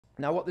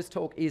Now, what this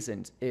talk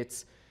isn't,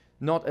 it's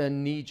not a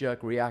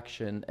knee-jerk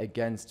reaction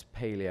against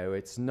paleo.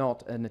 It's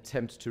not an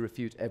attempt to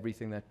refute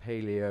everything that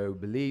paleo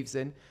believes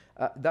in.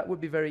 That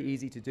would be very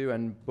easy to do,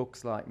 and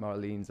books like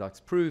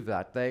Marlene's prove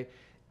that.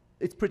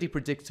 It's pretty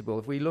predictable.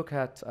 If we look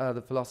at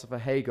the philosopher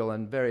Hegel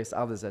and various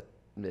others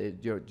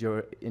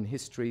in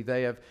history,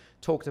 they have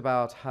talked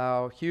about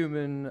how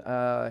human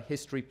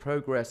history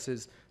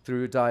progresses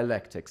through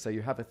dialectic. So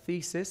you have a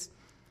thesis,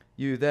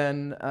 you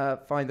then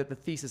find that the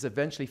thesis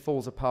eventually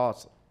falls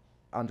apart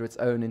under its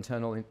own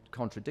internal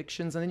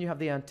contradictions, and then you have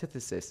the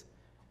antithesis.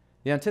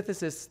 The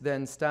antithesis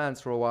then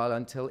stands for a while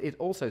until it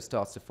also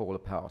starts to fall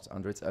apart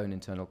under its own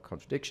internal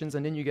contradictions,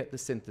 and then you get the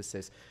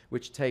synthesis,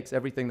 which takes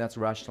everything that's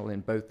rational in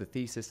both the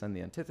thesis and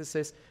the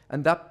antithesis,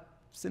 and that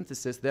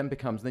synthesis then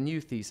becomes the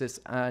new thesis,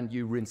 and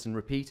you rinse and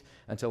repeat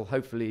until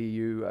hopefully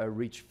you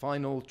reach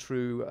final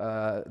true,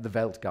 the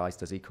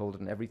Weltgeist, as he called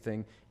it, and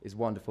everything is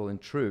wonderful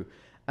and true.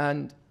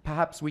 And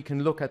perhaps we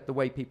can look at the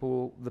way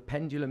the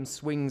pendulum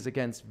swings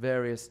against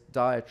various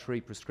dietary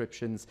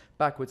prescriptions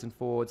backwards and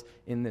forwards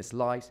in this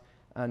light,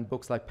 and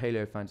books like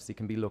Paleo Fantasy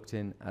can be looked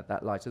in at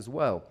that light as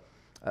well.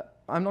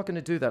 I'm not going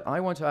to do that. I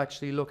want to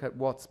actually look at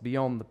what's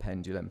beyond the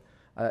pendulum.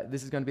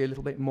 This is going to be a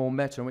little bit more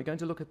meta, and we're going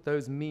to look at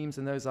those memes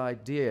and those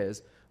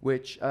ideas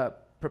which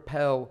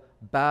propel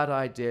bad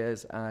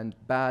ideas and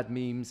bad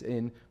memes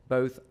in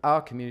both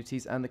our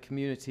communities and the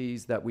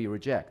communities that we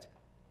reject.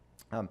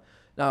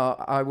 Now,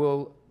 I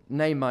will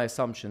name my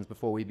assumptions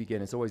before we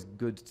begin. It's always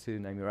good to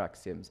name your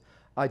axioms.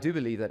 I do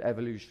believe that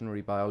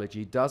evolutionary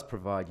biology does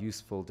provide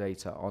useful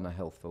data on a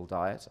healthful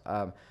diet.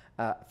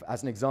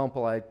 As an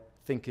example, I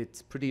think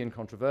it's pretty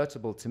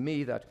incontrovertible to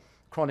me that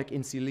chronic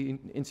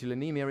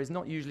insulinemia is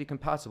not usually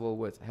compatible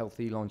with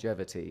healthy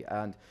longevity,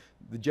 and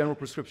the general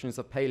prescriptions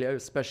of paleo,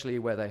 especially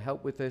where they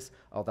help with this,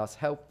 are thus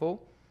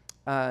helpful,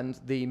 and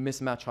the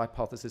mismatch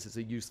hypothesis is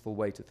a useful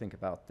way to think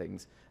about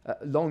things.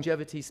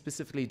 Longevity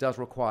specifically does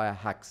require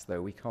hacks,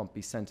 though. We can't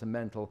be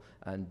sentimental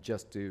and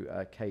just do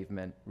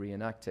cavemen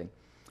reenacting.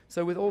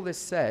 So with all this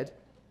said,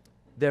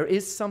 there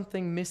is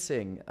something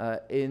missing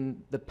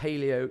in the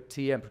paleo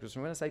TM, because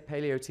when I say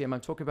paleo TM,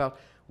 I'm talking about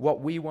what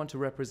we want to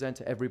represent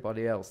to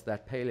everybody else,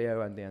 that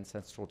paleo and the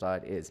ancestral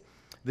diet is.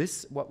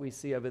 This, what we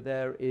see over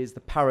there, is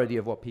the parody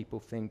of what people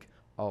think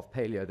of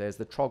paleo. There's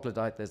the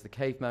troglodyte, there's the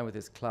caveman with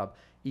his club,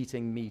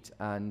 eating meat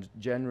and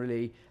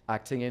generally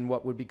acting in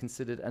what would be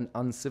considered an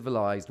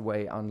uncivilized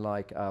way,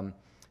 unlike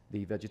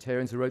the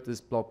vegetarians who wrote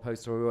this blog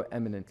post who were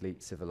eminently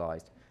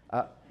civilized.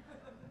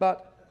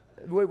 But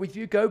if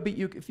you go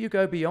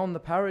beyond the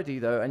parody,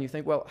 though, and you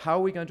think, well, how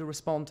are we going to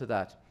respond to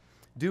that?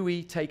 Do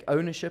we take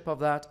ownership of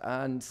that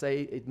and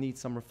say it needs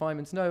some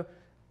refinements? No.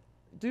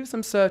 Do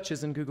some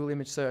searches in Google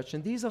image search,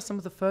 and these are some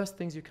of the first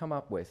things you come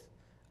up with.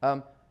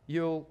 And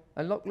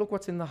look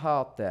what's in the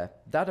heart there.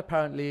 That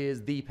apparently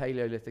is the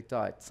Paleolithic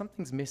diet.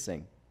 Something's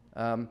missing.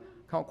 Can't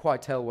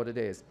quite tell what it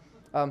is.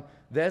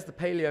 There's the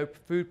paleo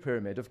food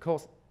pyramid. Of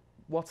course,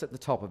 what's at the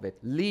top of it?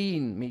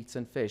 Lean meats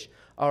and fish.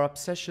 Our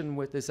obsession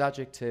with this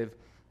adjective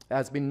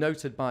has been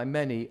noted by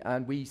many,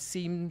 and we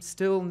seem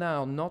still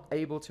now not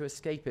able to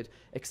escape it,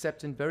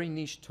 except in very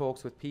niche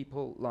talks with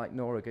people like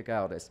Nora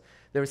Gagaudis.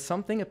 There is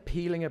something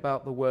appealing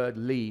about the word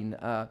lean,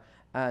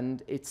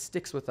 and it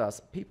sticks with us.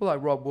 People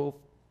like Rob Wolf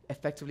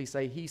effectively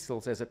say he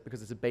still says it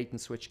because it's a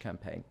bait-and-switch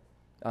campaign.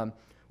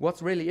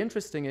 What's really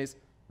interesting is,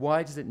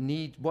 why does it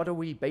need, what are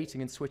we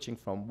baiting and switching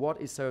from? What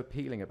is so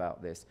appealing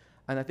about this?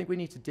 And I think we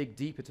need to dig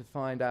deeper to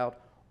find out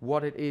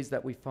what it is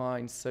that we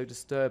find so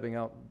disturbing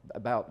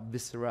about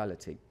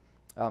viscerality.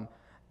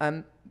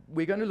 And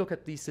we're going to look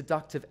at the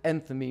seductive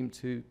enthymeme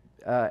to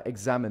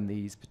examine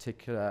these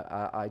particular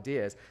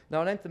ideas.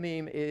 Now, an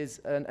enthymeme is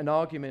an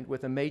argument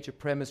with a major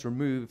premise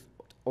removed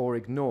or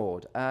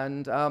ignored.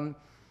 And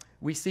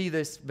we see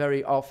this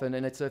very often,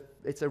 and it's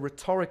a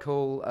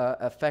rhetorical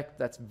effect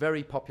that's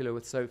very popular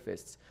with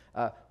sophists.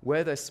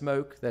 Where there's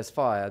smoke, there's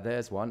fire.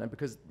 There's one. And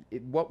because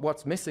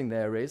what's missing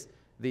there is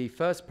the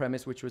first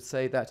premise, which would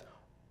say that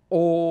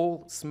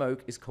all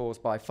smoke is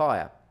caused by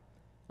fire.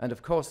 And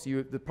of course,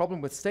 the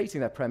problem with stating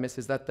that premise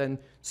is that then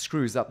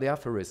screws up the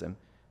aphorism,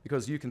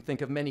 because you can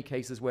think of many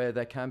cases where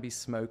there can be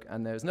smoke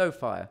and there's no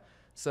fire.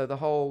 So the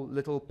whole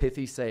little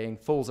pithy saying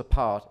falls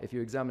apart if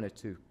you examine it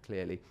too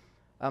clearly.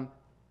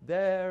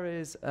 There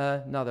is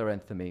another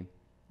enthymeme.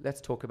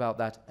 Let's talk about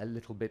that a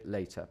little bit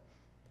later.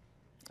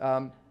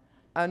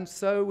 And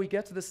so we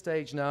get to the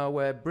stage now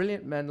where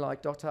brilliant men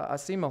like Dr.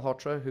 Asim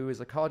Malhotra, who is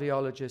a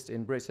cardiologist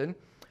in Britain,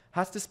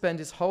 has to spend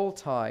his whole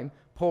time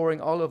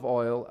pouring olive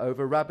oil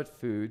over rabbit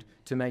food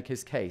to make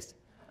his case.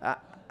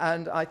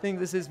 And I think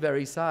this is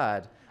very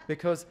sad,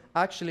 because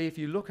actually if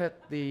you look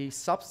at the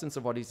substance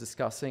of what he's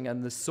discussing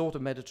and the sort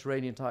of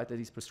Mediterranean diet that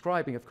he's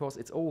prescribing, of course,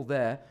 it's all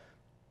there,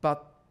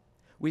 but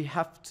we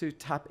have to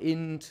tap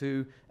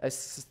into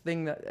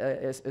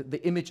the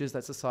images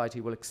that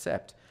society will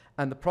accept.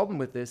 And the problem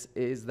with this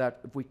is that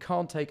if we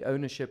can't take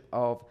ownership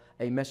of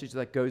a message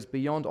that goes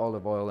beyond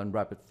olive oil and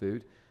rabbit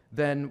food,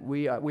 then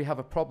we have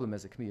a problem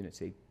as a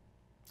community.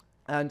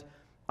 And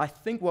I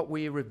think what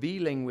we're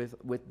revealing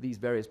with these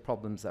various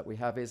problems that we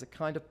have is a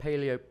kind of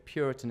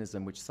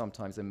Paleo-Puritanism which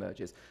sometimes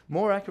emerges.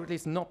 More accurately,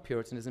 it's not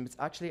Puritanism, it's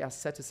actually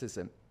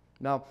asceticism.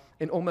 Now,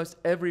 in almost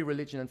every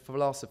religion and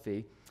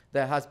philosophy,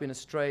 there has been a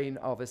strain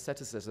of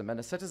asceticism,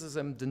 and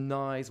asceticism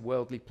denies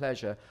worldly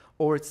pleasure,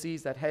 or it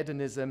sees that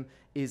hedonism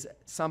is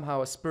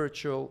somehow a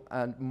spiritual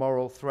and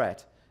moral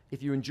threat.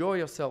 If you enjoy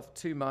yourself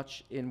too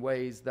much in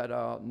ways that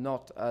are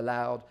not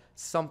allowed,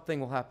 something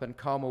will happen,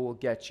 karma will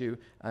get you,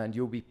 and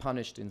you'll be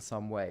punished in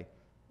some way.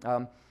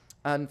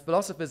 And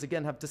philosophers,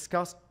 again, have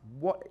discussed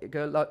what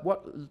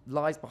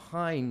lies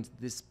behind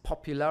this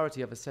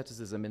popularity of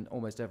asceticism in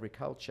almost every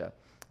culture.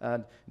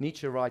 And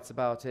Nietzsche writes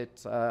about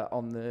it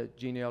on the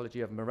genealogy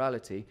of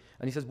morality.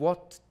 And he says,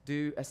 what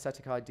do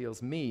ascetic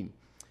ideals mean?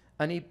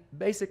 And he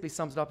basically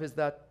sums it up as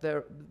that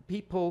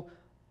people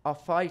are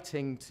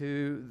fighting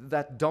to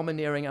that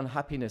domineering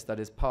unhappiness that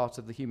is part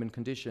of the human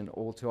condition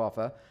all too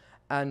often.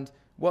 And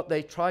what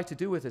they try to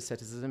do with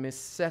asceticism is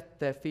set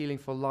their feeling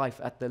for life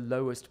at the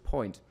lowest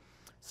point.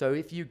 So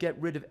if you get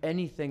rid of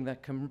anything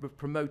that can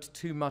promote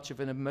too much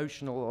of an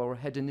emotional or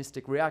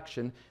hedonistic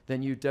reaction,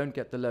 then you don't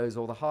get the lows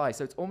or the highs.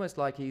 So it's almost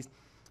like he's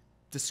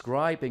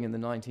describing in the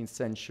 19th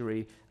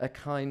century a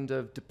kind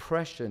of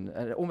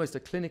depression, almost a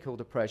clinical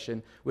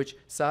depression, which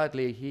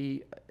sadly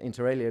he,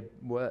 inter alia,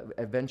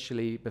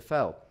 eventually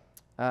befell.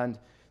 And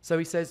so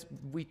he says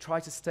we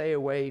try to stay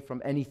away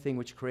from anything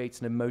which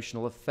creates an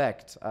emotional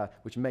effect,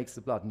 which makes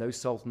the blood. No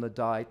salt in the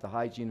diet, the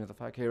hygiene of the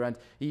fakir. And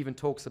he even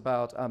talks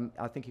about,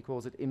 I think he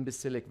calls it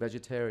imbecilic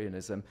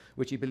vegetarianism,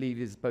 which he believes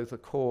is both a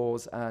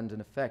cause and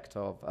an effect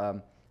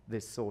of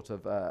this sort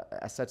of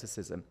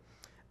asceticism.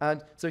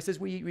 And so he says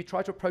we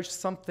try to approach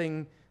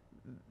something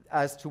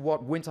as to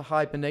what winter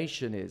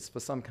hibernation is for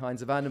some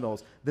kinds of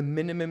animals, the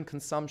minimum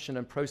consumption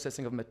and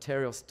processing of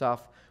material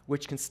stuff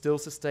which can still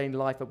sustain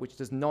life but which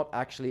does not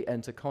actually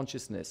enter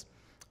consciousness.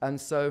 And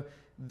so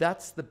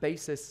that's the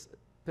basis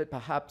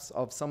perhaps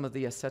of some of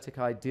the ascetic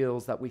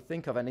ideals that we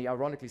think of. And he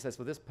ironically says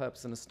for this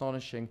purpose an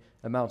astonishing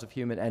amount of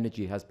human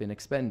energy has been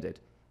expended.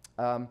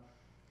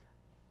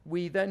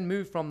 We then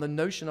move from the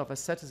notion of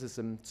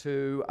asceticism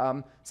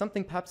to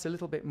something perhaps a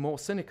little bit more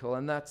cynical,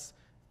 and that's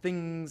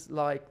things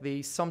like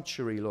the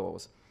sumptuary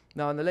laws.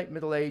 Now, in the late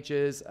Middle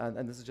Ages,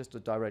 and this is just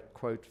a direct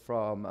quote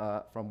from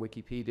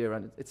Wikipedia,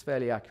 and it's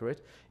fairly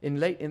accurate, in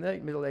the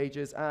late Middle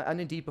Ages, and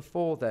indeed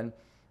before then,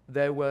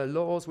 there were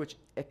laws which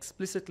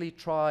explicitly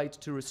tried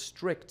to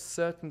restrict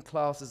certain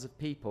classes of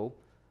people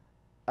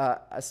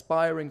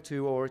aspiring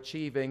to or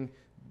achieving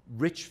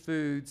rich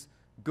foods,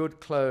 good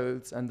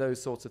clothes, and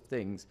those sorts of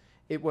things.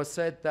 It was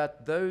said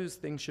that those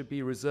things should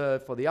be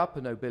reserved for the upper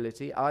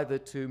nobility, either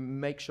to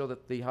make sure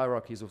that the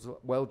hierarchies were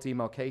well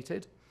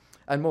demarcated,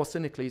 and more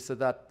cynically, so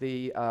that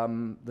the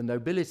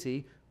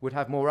nobility would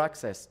have more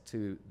access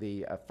to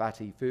the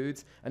fatty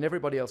foods, and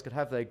everybody else could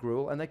have their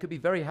gruel, and they could be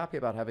very happy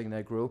about having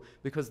their gruel,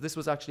 because this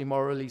was actually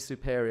morally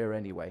superior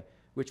anyway,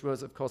 which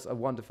was, of course, a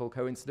wonderful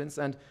coincidence.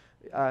 And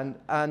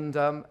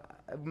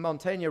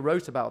Montaigne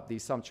wrote about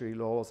these sumptuary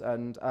laws,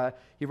 and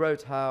he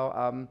wrote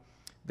how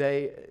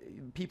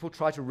people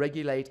try to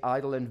regulate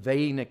idle and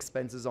vain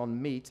expenses on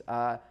meat,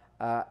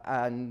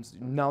 and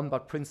none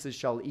but princes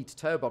shall eat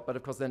turbot. But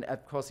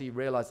of course he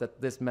realized that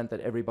this meant that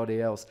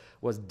everybody else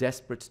was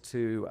desperate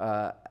to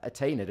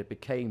attain it. It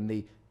became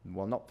the,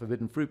 well, not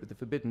forbidden fruit, but the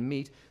forbidden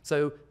meat.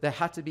 So there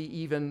had to be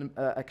even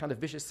a kind of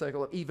vicious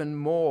circle of even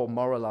more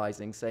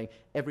moralizing, saying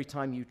every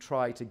time you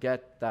try to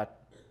get that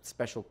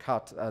special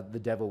cut, the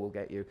devil will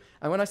get you.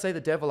 And when I say the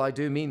devil, I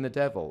do mean the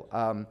devil.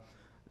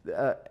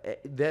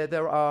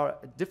 There are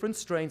different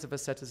strains of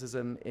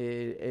asceticism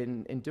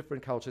in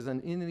different cultures,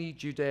 and in the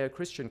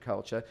Judeo-Christian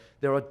culture,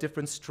 there are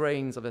different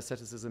strains of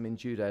asceticism in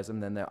Judaism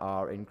than there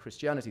are in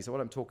Christianity. So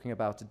what I'm talking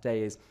about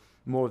today is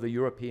more of the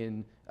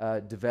European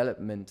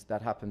development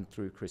that happened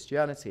through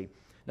Christianity.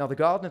 Now, the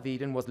Garden of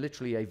Eden was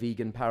literally a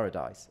vegan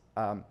paradise.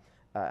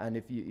 And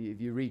if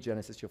you read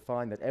Genesis, you'll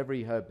find that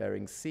every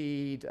herb-bearing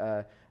seed,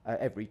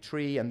 every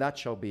tree, and that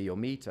shall be your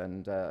meat,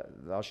 and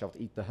thou shalt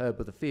eat the herb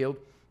of the field.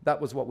 That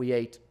was what we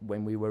ate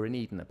when we were in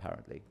Eden,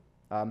 apparently.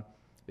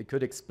 It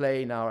could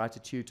explain our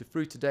attitude to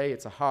fruit today.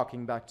 It's a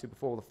harking back to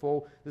before the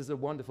fall. This is a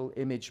wonderful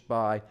image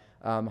by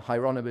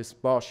Hieronymus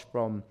Bosch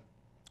from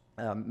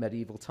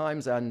medieval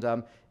times,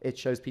 and it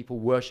shows people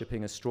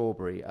worshipping a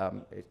strawberry.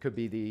 It could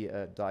be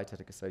the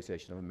Dietetic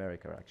Association of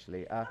America,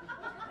 actually.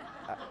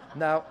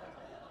 Now,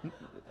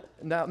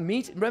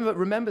 meat.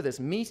 Remember this: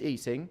 meat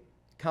eating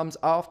comes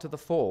after the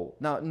fall.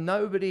 Now,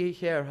 nobody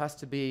here has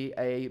to be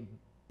a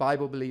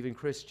Bible-believing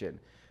Christian.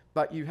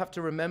 But you have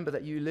to remember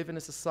that you live in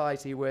a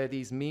society where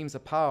these memes are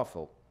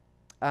powerful.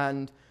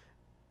 And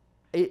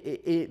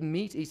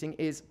meat eating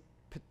is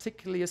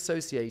particularly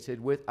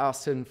associated with our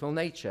sinful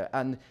nature.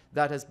 And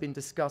that has been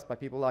discussed by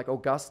people like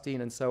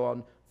Augustine and so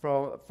on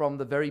from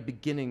the very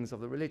beginnings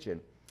of the religion.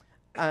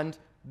 And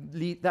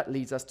that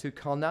leads us to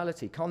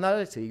carnality.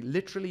 Carnality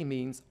literally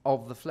means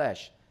of the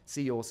flesh.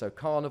 See also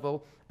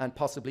carnival, and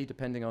possibly,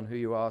 depending on who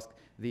you ask,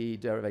 the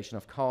derivation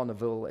of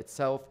carnival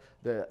itself,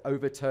 the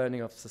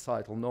overturning of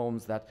societal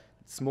norms that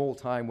small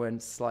time when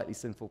slightly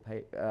sinful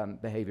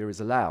behavior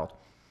is allowed.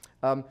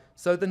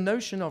 So the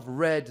notion of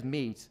red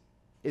meat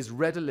is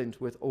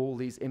redolent with all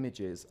these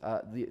images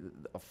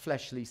of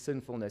fleshly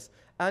sinfulness.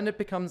 And it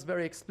becomes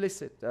very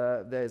explicit.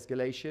 There's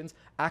Galatians,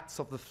 acts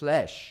of the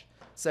flesh,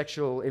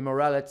 sexual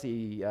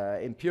immorality,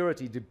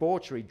 impurity,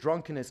 debauchery,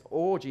 drunkenness,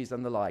 orgies,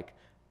 and the like.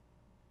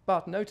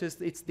 But notice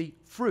it's the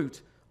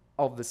fruit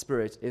of the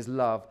Spirit is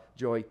love,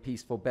 joy,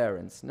 peace,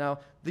 forbearance. Now,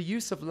 the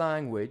use of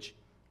language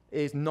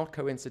is not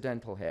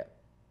coincidental here.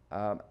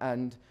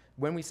 And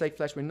when we say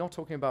flesh, we're not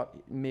talking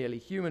about merely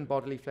human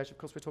bodily flesh. Of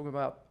course, we're talking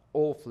about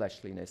all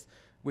fleshliness,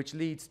 which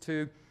leads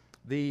to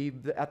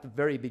at the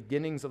very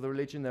beginnings of the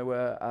religion, there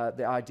were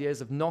the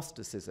ideas of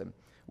Gnosticism,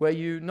 where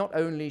you not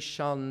only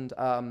shunned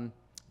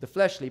the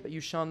fleshly, but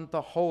you shunned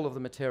the whole of the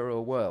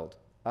material world.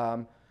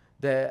 And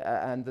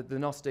the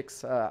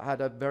Gnostics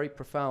had a very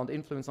profound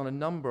influence on a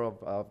number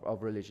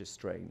of religious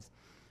strains.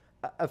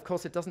 Of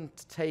course, it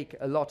doesn't take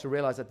a lot to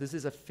realize that this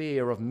is a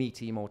fear of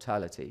meaty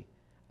mortality.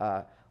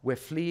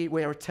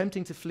 We're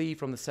attempting to flee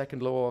from the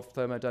second law of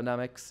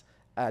thermodynamics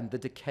and the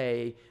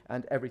decay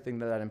and everything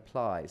that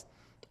implies.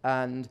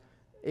 And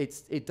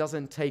it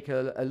doesn't take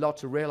a lot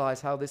to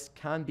realize how this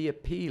can be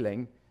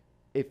appealing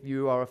if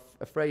you are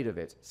afraid of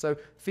it. So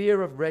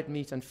fear of red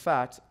meat and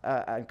fat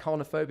and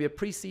carnophobia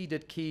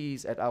preceded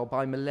Keyes et al.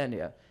 By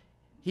millennia.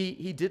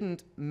 He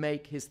didn't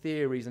make his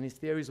theories, and his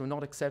theories were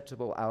not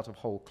acceptable out of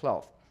whole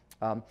cloth.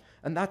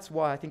 And that's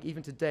why I think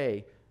even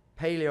today,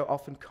 paleo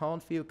often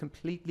can't feel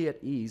completely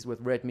at ease with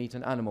red meat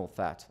and animal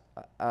fat.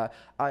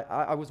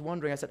 I was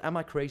wondering, I said, am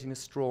I creating a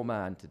straw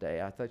man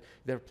today? I thought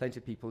there are plenty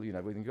of people,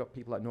 we've got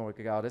people like Nora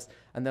Gagardis,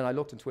 and then I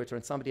looked on Twitter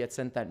and somebody had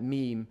sent that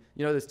meme,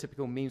 those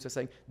typical memes are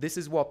saying, this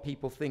is what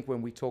people think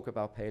when we talk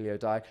about paleo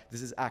diet,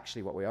 this is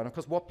actually what we are. And of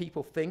course, what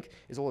people think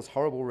is all this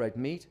horrible red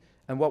meat,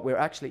 and what we're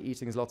actually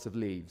eating is lots of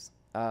leaves.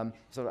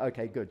 So,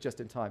 okay, good, just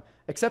in time.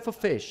 Except for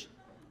fish.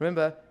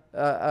 Remember,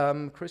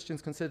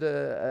 Christians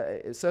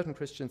consider, certain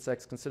Christian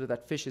sects consider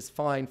that fish is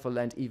fine for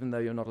Lent even though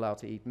you're not allowed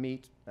to eat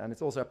meat, and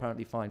it's also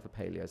apparently fine for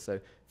paleo, so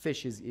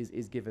fish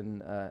is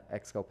given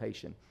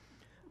exculpation.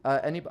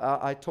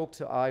 I talked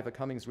to Ivor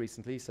Cummings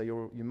recently, so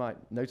you might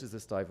notice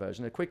this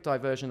diversion, a quick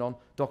diversion on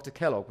Dr.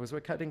 Kellogg, because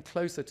we're getting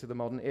closer to the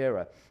modern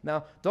era.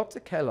 Now,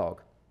 Dr. Kellogg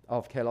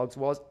of Kellogg's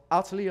was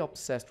utterly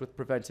obsessed with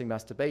preventing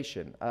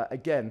masturbation.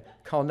 Again,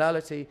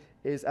 carnality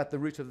is at the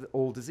root of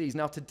all disease.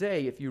 Now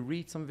today, if you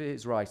read some of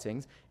his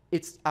writings,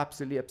 it's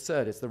absolutely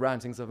absurd. It's the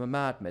rantings of a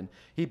madman.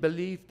 He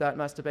believed that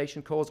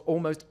masturbation caused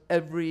almost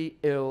every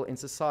ill in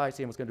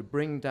society and was going to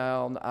bring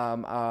down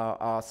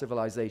our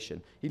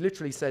civilization. He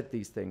literally said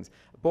these things.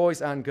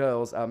 Boys and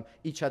girls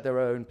each had their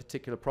own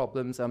particular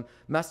problems.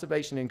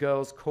 Masturbation in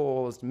girls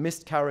caused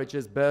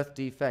miscarriages, birth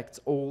defects,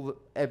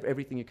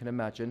 everything you can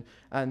imagine.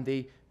 And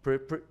the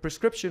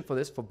prescription for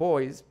this for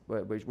boys,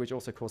 which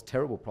also caused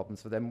terrible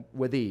problems for them,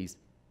 were these,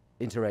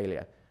 inter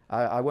alia.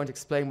 I won't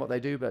explain what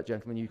they do, but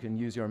gentlemen, you can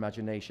use your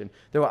imagination.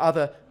 There were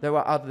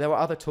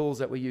other tools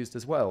that were used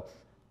as well.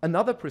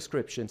 Another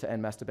prescription to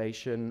end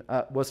masturbation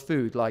was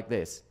food like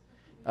this.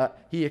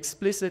 He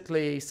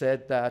explicitly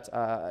said that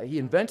he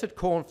invented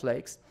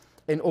cornflakes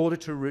in order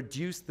to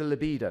reduce the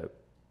libido.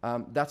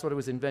 That's what it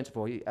was invented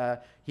for.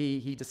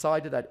 He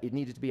decided that it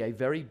needed to be a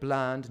very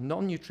bland,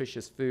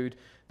 non-nutritious food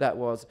that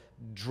was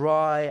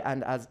dry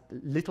and as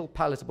little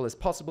palatable as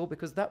possible,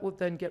 because that would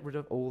then get rid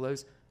of all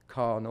those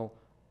carnal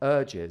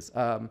urges.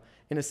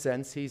 In a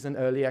sense, he's an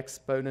early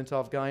exponent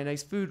of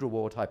Guyonet's food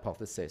reward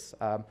hypothesis.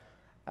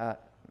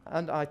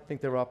 And I think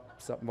there are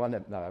some... Well,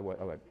 no, I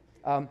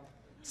won't.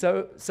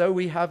 So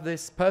we have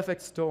this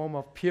perfect storm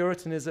of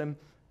Puritanism,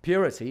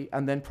 purity,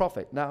 and then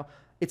profit. Now,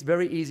 it's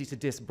very easy to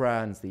diss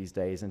brands these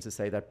days and to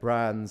say that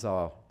brands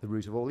are the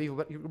root of all evil,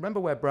 but you remember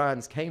where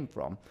brands came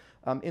from.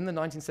 In the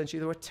 19th century,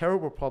 there were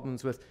terrible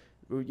problems with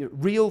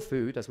real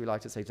food, as we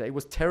like to say today,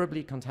 was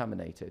terribly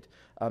contaminated.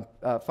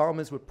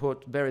 Farmers would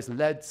put various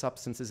lead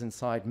substances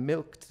inside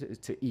milk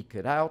to eke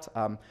it out.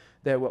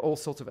 There were all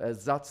sorts of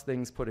ersatz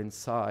things put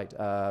inside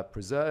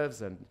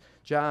preserves and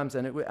jams,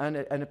 and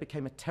it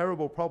became a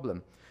terrible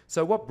problem.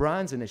 So what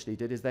brands initially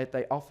did is that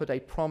they offered a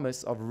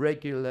promise of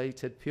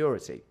regulated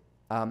purity.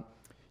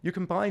 You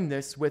combine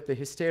this with the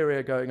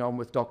hysteria going on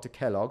with Dr.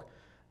 Kellogg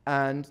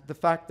and the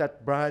fact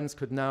that brands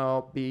could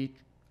now be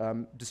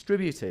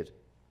distributed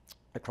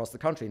across the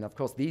country. And of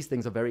course, these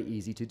things are very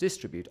easy to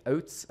distribute.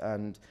 Oats,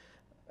 and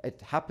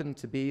it happened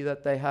to be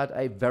that they had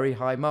a very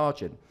high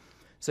margin.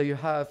 So you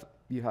have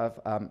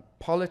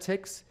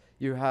politics,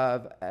 you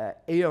have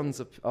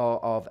eons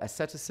of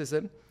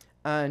asceticism,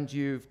 and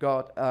you've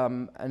got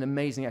an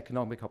amazing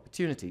economic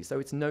opportunity. So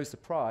it's no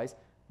surprise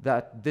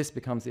that this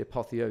becomes the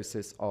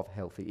apotheosis of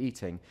healthy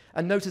eating.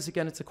 And notice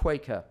again, it's a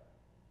Quaker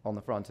on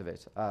the front of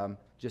it,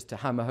 just to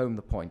hammer home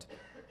the point.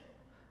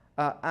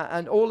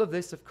 And all of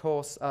this, of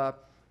course,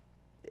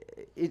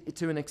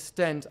 to an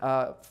extent,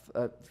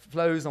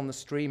 flows on the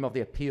stream of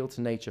the appeal to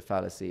nature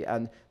fallacy.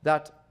 And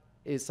that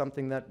is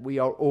something that we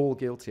are all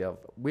guilty of.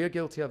 We're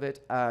guilty of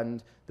it,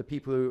 and the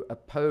people who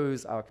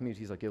oppose our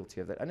communities are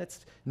guilty of it. And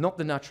it's not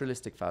the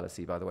naturalistic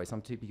fallacy, by the way.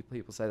 Some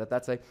people say that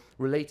that's a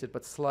related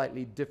but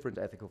slightly different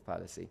ethical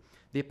fallacy.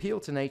 The appeal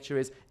to nature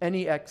is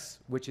any X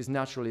which is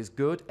natural is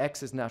good,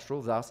 X is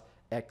natural, thus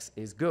X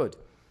is good.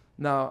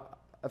 Now,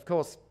 of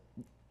course,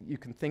 you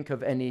can think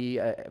of any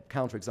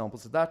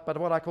counterexamples of that, but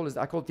what I call it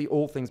the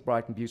all things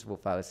bright and beautiful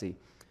fallacy.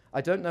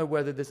 I don't know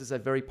whether this is a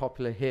very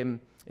popular hymn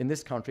in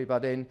this country,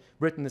 but in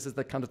Britain this is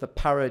the kind of the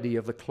parody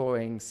of the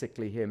cloying,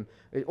 sickly hymn.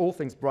 All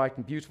things bright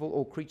and beautiful,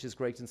 all creatures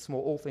great and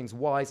small, all things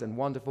wise and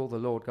wonderful, the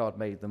Lord God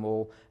made them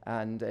all,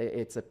 and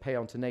it's a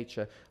paean to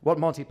nature. What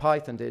Monty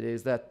Python did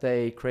is that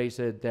they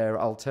created their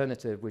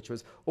alternative, which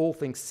was all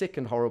things sick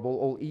and horrible,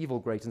 all evil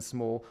great and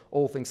small,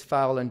 all things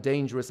foul and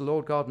dangerous, the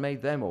Lord God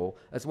made them all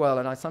as well.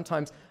 And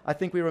I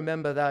think we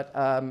remember that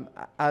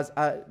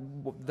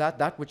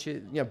that which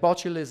is,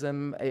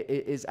 botulism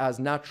is as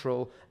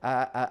natural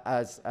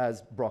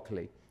as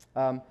broccoli.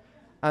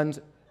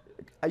 And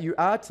you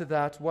add to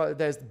that, well,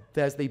 there's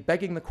the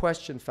begging the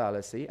question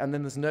fallacy, and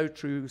then there's no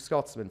true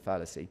Scotsman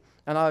fallacy.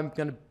 And I'm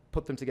going to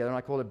put them together, and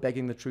I call it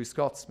begging the true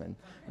Scotsman.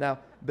 Now,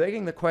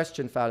 begging the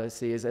question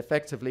fallacy is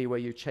effectively where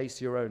you chase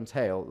your own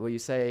tail, where you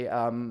say,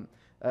 and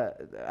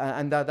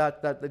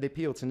that the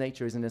appeal to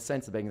nature is in a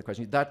sense of begging the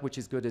question. That which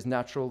is good is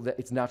natural,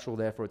 it's natural,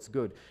 therefore it's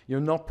good. You're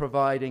not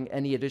providing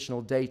any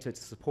additional data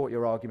to support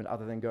your argument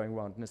other than going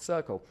around in a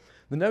circle.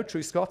 The no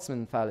true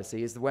Scotsman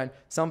fallacy is when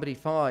somebody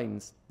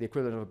finds the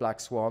equivalent of a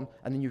black swan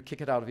and then you kick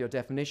it out of your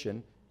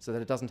definition so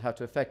that it doesn't have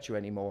to affect you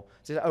anymore.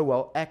 So, oh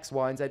well, X,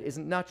 Y, and Z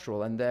isn't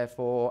natural, and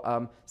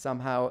therefore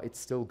somehow it's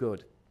still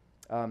good.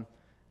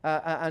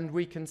 And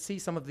we can see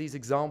some of these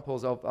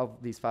examples of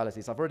these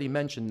fallacies. I've already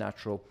mentioned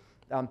natural.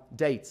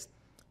 Dates.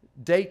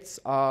 Dates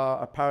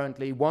are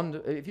apparently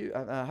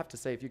I have to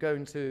say, if you go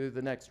into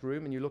the next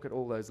room and you look at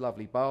all those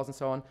lovely bars and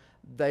so on,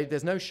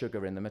 there's no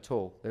sugar in them at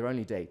all. They're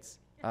only dates.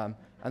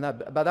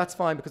 But that's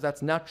fine because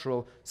that's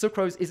natural.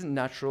 Sucrose isn't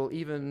natural,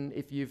 even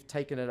if you've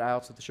taken it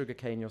out of the sugar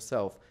cane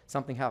yourself.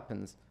 Something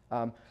happens.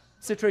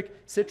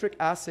 Citric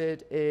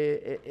acid,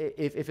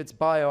 if it's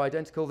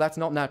bioidentical, that's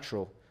not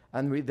natural.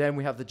 And then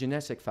we have the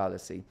genetic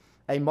fallacy.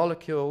 A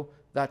molecule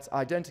that's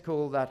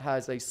identical, that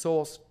has a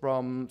source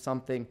from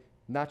something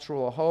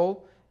natural or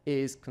whole,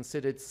 is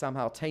considered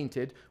somehow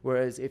tainted,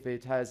 whereas if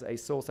it has a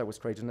source that was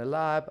created in a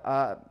lab,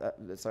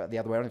 sorry, the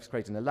other way around, if it's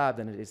created in a lab,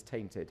 then it is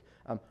tainted.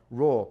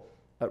 Raw.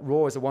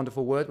 Raw is a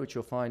wonderful word which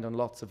you'll find on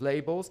lots of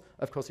labels.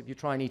 Of course, if you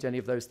try and eat any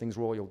of those things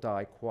raw, you'll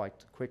die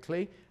quite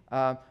quickly.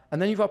 And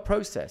then you've got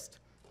processed.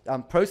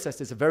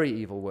 Processed is a very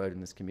evil word in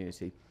this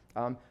community.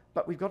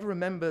 But we've got to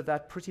remember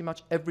that pretty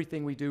much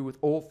everything we do with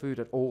all food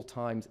at all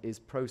times is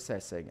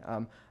processing.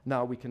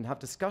 Now, we can have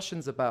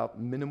discussions about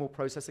minimal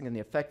processing and the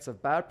effects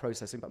of bad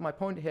processing, but my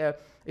point here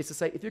is to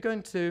say, if you're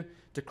going to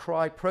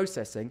decry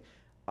processing,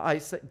 I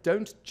say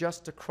don't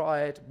just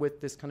decry it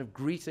with this kind of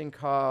greeting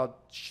card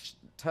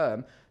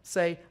term.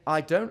 Say,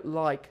 I don't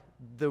like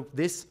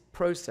this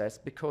process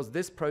because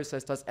this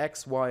process does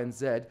X, Y, and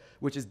Z,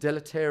 which is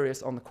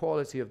deleterious on the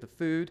quality of the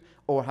food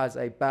or has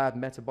a bad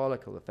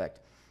metabolical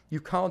effect. You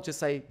can't just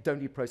say,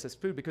 don't eat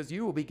processed food, because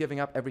you will be giving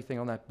up everything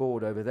on that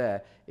board over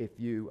there if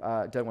you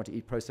don't want to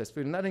eat processed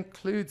food, and that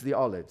includes the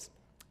olives.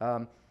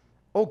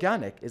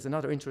 Organic is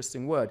another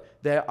interesting word.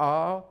 There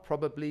are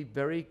probably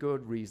very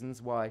good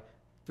reasons why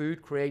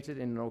food created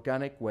in an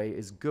organic way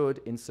is good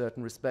in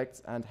certain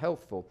respects and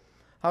healthful.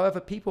 However,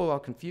 people are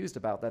confused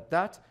about that.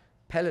 That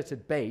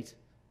pelleted bait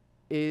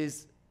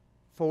is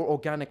for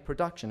organic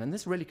production, and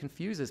this really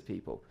confuses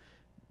people.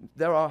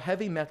 There are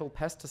heavy metal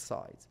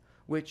pesticides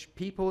which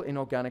people in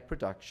organic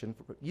production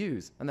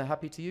use, and they're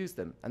happy to use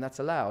them, and that's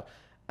allowed.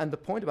 And the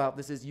point about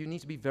this is you need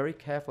to be very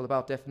careful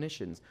about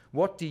definitions.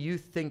 What do you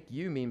think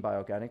you mean by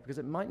organic? Because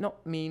it might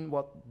not mean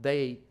what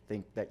they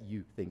think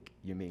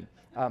you mean.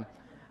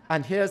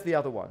 And here's the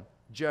other one,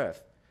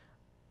 jerf.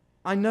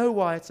 I know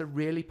why it's a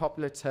really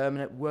popular term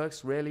and it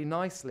works really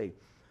nicely,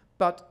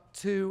 but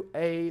to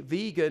a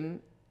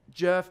vegan,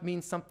 jerf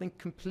means something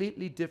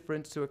completely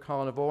different to a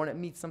carnivore, and it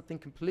means something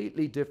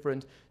completely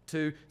different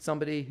to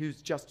somebody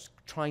who's just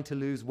trying to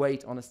lose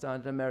weight on a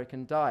standard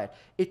American diet.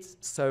 It's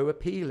so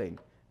appealing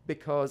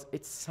because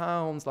it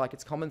sounds like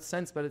it's common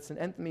sense, but it's an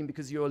enthymeme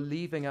because you're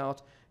leaving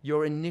out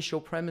your initial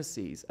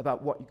premises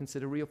about what you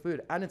consider real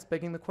food, and it's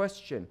begging the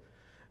question.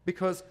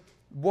 Because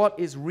what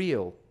is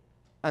real?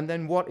 And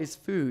then what is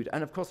food?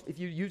 And of course, if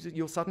you use it,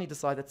 you'll suddenly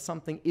decide that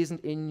something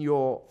isn't in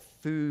your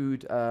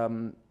food,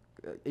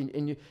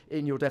 in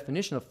your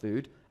definition of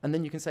food, and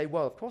then you can say,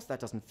 well, of course that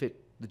doesn't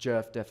fit the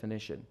jerf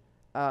definition.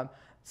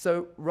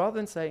 So rather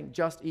than saying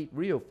just eat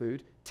real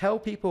food, tell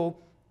people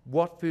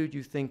what food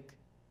you think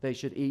they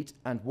should eat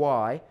and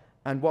why,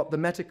 and what the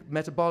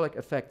metabolic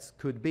effects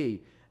could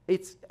be.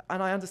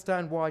 And I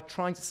understand why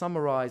trying to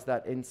summarize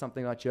that in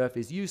something like jerf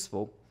is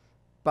useful,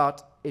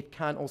 but it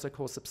can also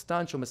cause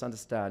substantial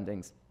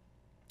misunderstandings.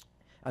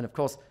 And of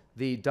course,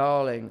 the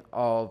darling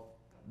of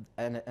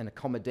an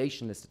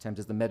accommodationist attempt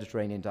is the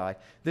Mediterranean diet.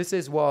 This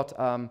is what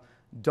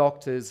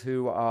doctors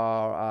who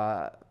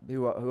are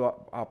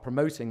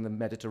promoting the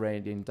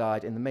Mediterranean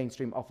diet in the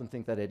mainstream often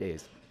think that it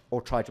is,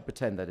 or try to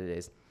pretend that it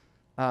is.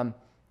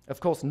 Of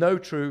course, no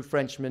true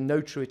Frenchman,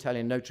 no true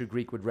Italian, no true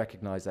Greek would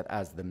recognize that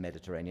as the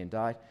Mediterranean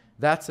diet.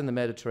 That's in the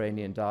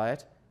Mediterranean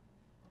diet.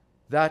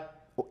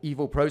 That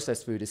evil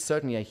processed food is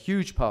certainly a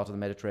huge part of the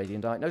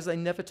Mediterranean diet. Notice they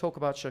never talk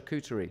about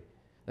charcuterie.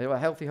 They are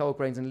healthy whole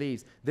grains and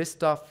leaves. This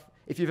stuff,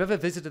 if you've ever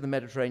visited the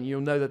Mediterranean,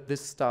 you'll know that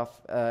this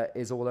stuff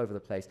is all over the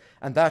place.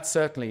 And that's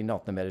certainly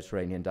not the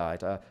Mediterranean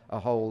diet. A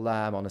whole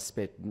lamb on a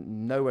spit.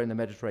 Nowhere in the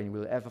Mediterranean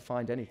will ever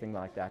find anything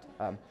like that.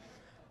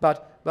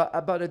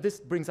 But this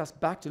brings us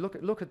back to look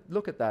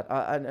at that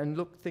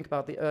and think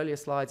about the earlier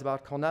slides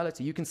about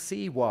carnality. You can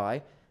see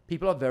why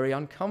people are very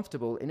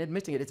uncomfortable in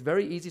admitting it. It's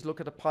very easy to look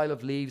at a pile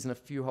of leaves and a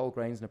few whole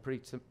grains and a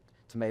pretty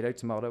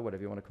tomato,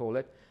 whatever you want to call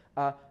it.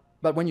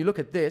 But when you look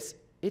at this,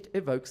 it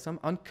evokes some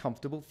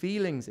uncomfortable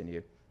feelings in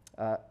you.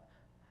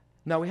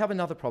 Now, we have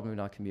another problem in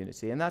our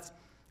community, and that's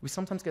we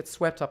sometimes get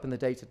swept up in the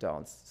data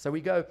dance. So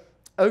we go,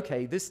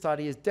 okay, this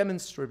study is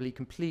demonstrably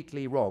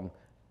completely wrong.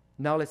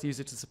 Now let's use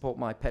it to support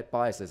my pet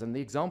biases. And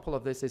the example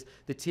of this is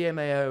the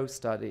TMAO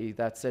study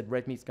that said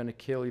red meat's going to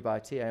kill you by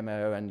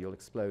TMAO and you'll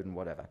explode and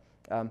whatever.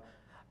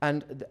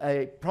 And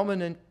a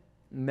prominent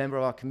member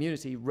of our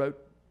community wrote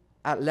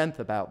at length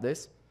about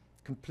this,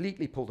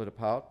 completely pulled it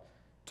apart,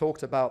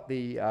 talked about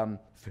the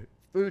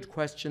food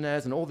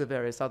questionnaires and all the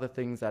various other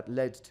things that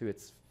led to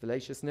its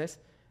fallaciousness,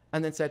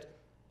 and then said,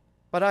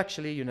 but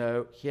actually, you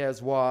know,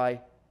 here's why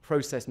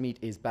processed meat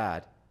is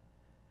bad.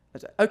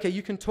 Okay,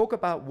 you can talk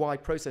about why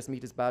processed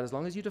meat is bad as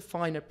long as you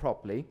define it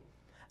properly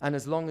and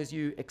as long as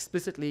you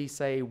explicitly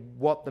say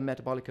what the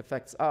metabolic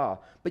effects are.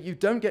 But you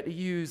don't get to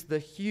use the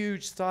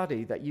huge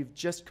study that you've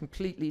just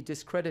completely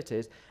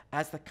discredited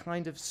as the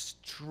kind of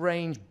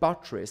strange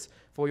buttress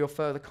for your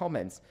further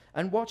comments.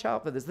 And watch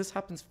out for this. This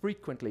happens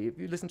frequently. If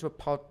you listen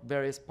to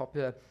various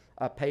popular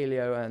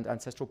paleo and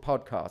ancestral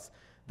podcasts,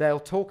 they'll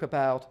talk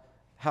about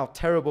how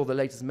terrible the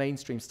latest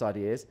mainstream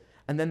study is,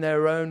 and then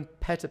their own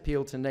pet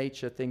appeal to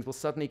nature things will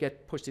suddenly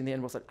get pushed in the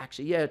end. We'll say,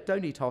 actually, yeah,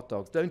 don't eat hot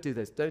dogs, don't do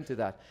this, don't do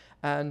that.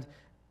 And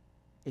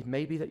it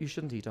may be that you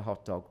shouldn't eat a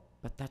hot dog,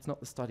 but that's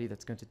not the study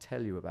that's going to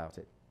tell you about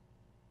it.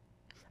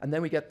 And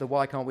then we get the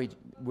why can't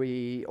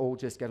we all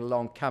just get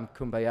along, Camp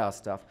Kumbaya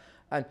stuff.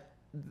 And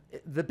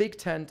the big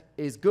tent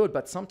is good,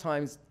 but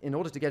sometimes in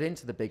order to get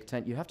into the big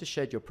tent, you have to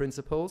shed your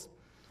principles.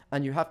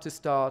 And you have to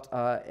start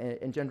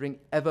engendering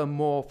ever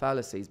more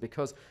fallacies,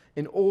 because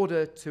in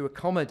order to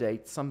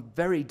accommodate some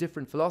very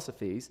different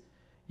philosophies,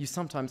 you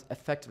sometimes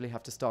effectively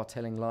have to start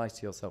telling lies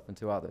to yourself and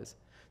to others.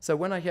 So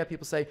when I hear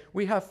people say,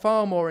 we have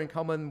far more in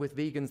common with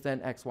vegans than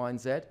X, Y, and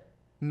Z,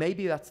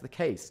 maybe that's the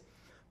case.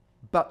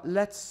 But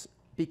let's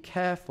be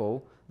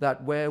careful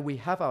that where we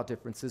have our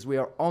differences, we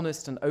are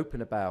honest and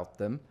open about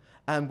them,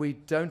 and we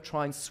don't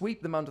try and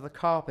sweep them under the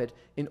carpet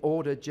in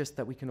order just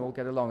that we can all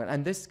get along.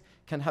 And this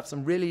can have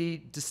some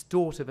really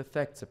distortive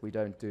effects if we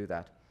don't do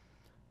that.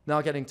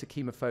 Now getting to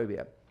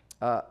chemophobia.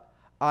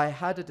 I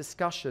had a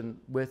discussion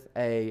with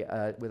a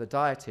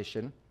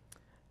dietitian,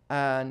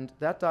 and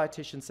that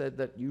dietitian said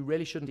that you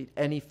really shouldn't eat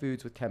any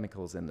foods with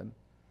chemicals in them.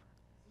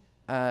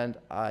 And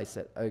I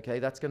said, okay,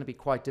 that's going to be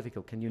quite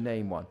difficult. Can you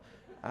name one?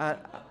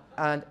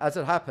 And as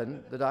it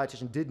happened, the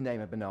dietitian did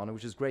name a banana,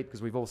 which is great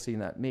because we've all seen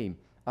that meme.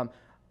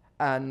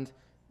 And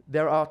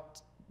there are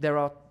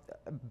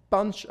a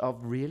bunch of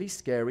really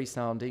scary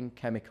sounding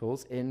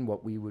chemicals in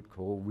what we would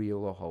call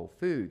real or whole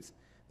foods.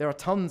 There are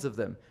tons of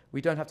them.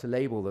 We don't have to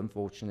label them,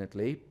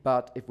 fortunately,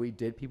 but if we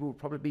did, people would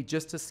probably be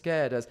just as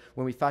scared as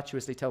when we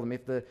fatuously tell them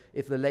if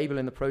the label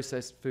in the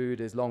processed food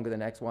is longer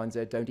than X, Y, and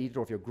Z, don't eat it,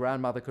 or if your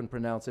grandmother couldn't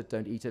pronounce it,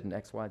 don't eat it in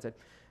X, Y, and Z.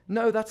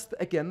 No, that's,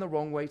 again, the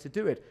wrong way to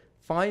do it.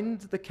 Find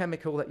the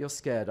chemical that you're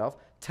scared of,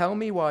 tell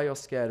me why you're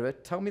scared of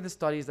it, tell me the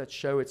studies that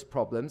show its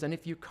problems, and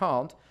if you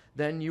can't,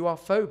 then you are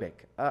phobic.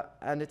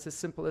 And it's as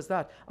simple as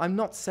that. I'm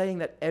not saying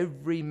that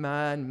every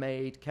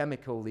man-made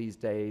chemical these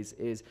days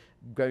is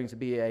going to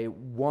be a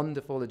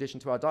wonderful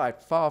addition to our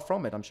diet. Far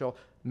from it. I'm sure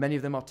many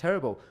of them are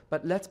terrible.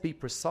 But let's be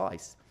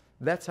precise.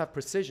 Let's have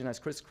precision. As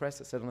Chris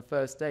Kresser said on the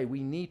first day, we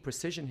need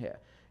precision here.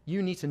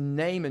 You need to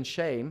name and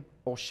shame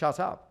or shut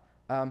up.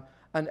 And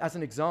as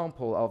an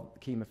example of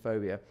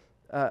chemophobia,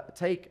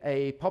 take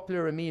a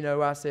popular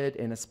amino acid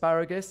in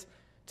asparagus,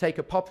 take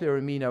a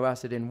popular amino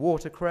acid in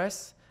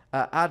watercress,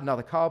 add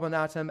another carbon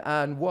atom,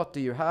 and what do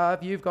you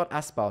have? You've got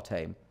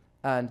aspartame.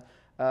 And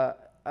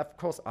of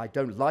course, I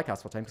don't like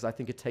aspartame because I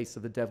think it tastes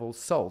of the devil's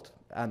salt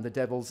and the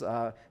devil's,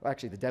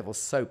 actually the devil's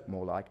soap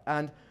more like.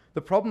 And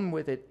the problem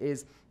with it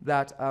is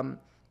that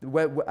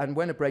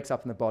when it breaks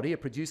up in the body, it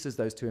produces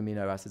those two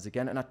amino acids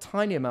again, and a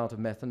tiny amount of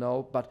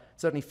methanol, but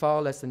certainly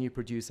far less than you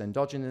produce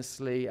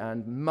endogenously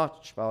and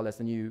much far less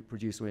than you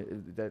produce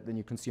than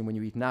you consume when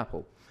you eat an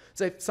apple.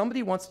 So if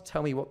somebody wants to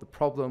tell me what the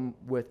problem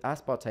with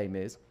aspartame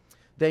is,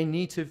 they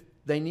need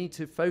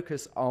to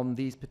focus on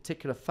these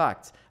particular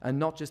facts and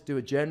not just do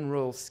a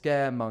general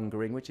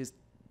scaremongering, which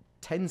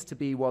tends to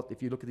be what,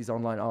 if you look at these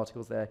online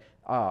articles, there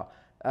are.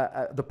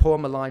 The poor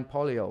malign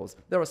polyols.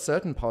 There are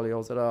certain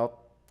polyols that are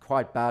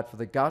quite bad for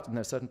the gut, and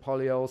there are certain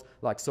polyols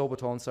like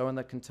sorbitol and so on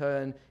that can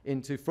turn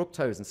into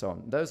fructose and so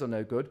on. Those are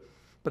no good.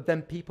 But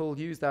then people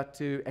use that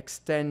to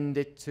extend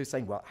it to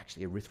saying, well,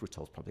 actually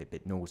erythritol is probably a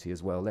bit naughty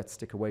as well. Let's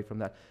stick away from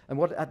that. And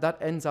what that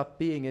ends up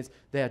being is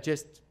they are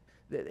just,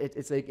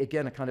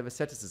 again, a kind of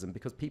asceticism,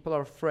 because people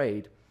are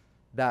afraid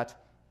that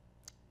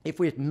if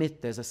we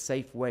admit there's a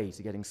safe way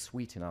to getting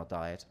sweet in our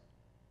diet,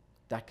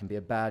 that can be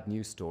a bad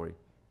news story,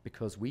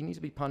 because we need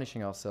to be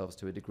punishing ourselves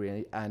to a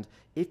degree. And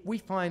if we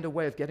find a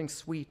way of getting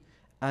sweet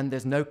and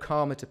there's no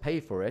karma to pay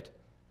for it,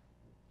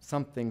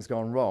 something's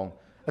gone wrong.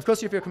 Of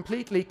course, if you're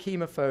completely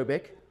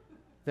chemophobic,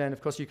 then of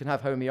course you can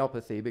have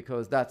homeopathy,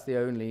 because that's the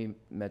only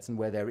medicine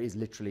where there is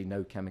literally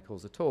no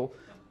chemicals at all.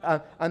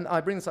 And I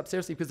bring this up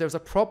seriously because there's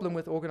a problem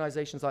with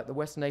organizations like the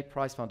Western Aid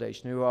Prize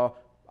Foundation, who are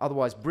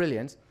otherwise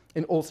brilliant,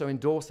 in also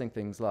endorsing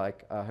things like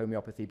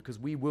homeopathy, because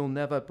we will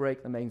never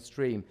break the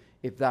mainstream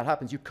if that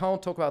happens. You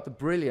can't talk about the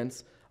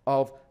brilliance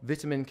of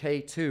vitamin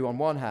K2 on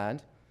one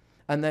hand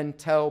and then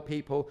tell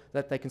people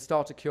that they can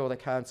start to cure their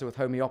cancer with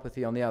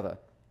homeopathy on the other.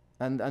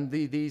 And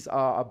these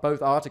are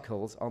both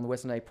articles on the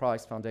Western Aid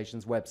Prize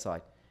Foundation's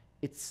website.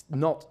 It's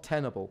not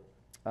tenable.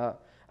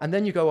 And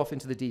then you go off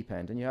into the deep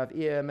end, and you have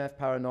EMF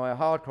paranoia,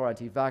 hardcore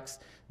anti-vax,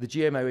 the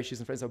GMO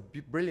issues, and friends. A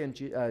brilliant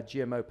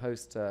GMO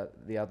post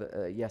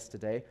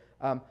yesterday.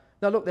 Now,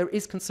 look, there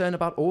is concern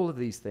about all of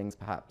these things,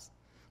 perhaps,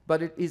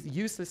 but it is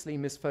uselessly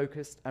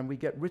misfocused, and we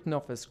get written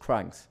off as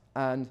cranks.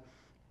 And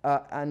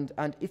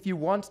if you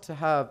want to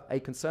have a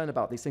concern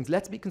about these things,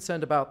 let's be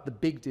concerned about the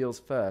big deals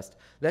first.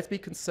 Let's be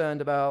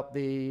concerned about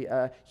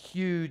the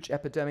huge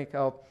epidemic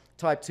of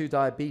type 2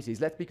 diabetes.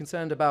 Let's be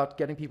concerned about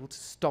getting people to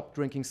stop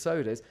drinking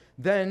sodas.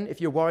 Then, if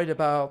you're worried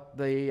about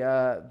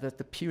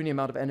the puny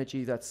amount of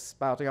energy that's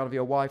spouting out of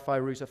your Wi-Fi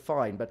router,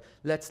 fine. But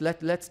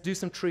let's do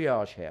some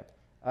triage here.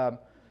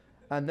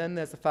 And then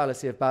there's the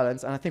fallacy of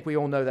balance. And I think we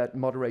all know that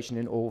moderation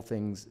in all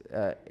things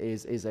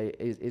is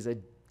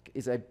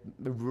a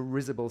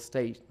risible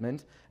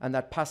statement, and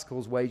that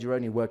Pascal's wager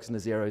only works in a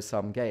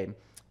zero-sum game.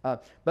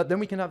 But then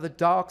we can have the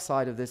dark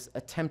side of this,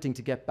 attempting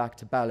to get back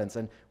to balance,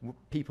 and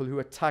people who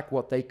attack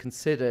what they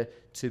consider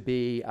to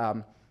be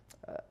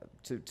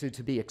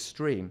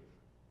extreme.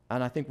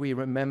 And I think we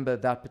remember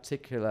that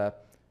particular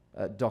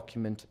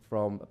document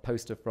from a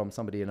poster from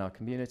somebody in our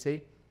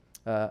community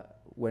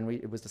when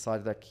it was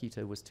decided that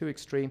keto was too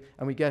extreme,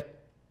 and we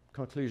get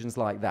conclusions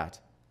like that.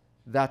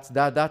 That's a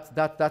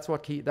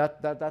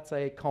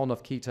con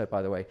of keto,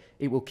 by the way.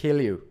 It will kill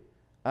you.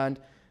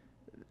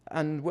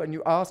 And when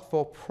you ask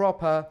for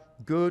proper,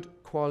 good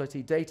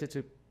quality data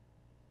to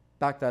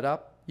back that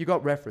up, you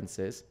got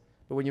references.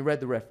 But when you read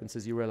the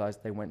references, you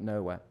realized they went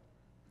nowhere.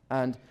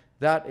 And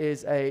that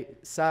is a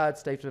sad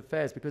state of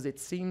affairs, because it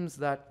seems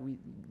that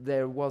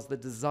there was the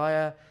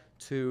desire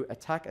to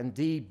attack and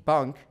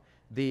debunk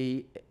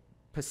the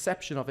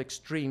perception of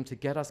extreme to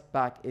get us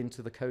back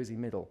into the cozy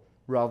middle,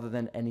 rather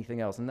than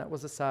anything else. And that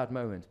was a sad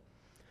moment.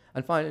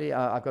 And finally,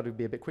 I've got to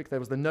be a bit quick. There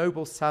was the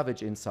noble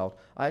savage insult.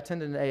 I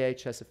attended an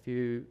AHS a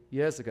few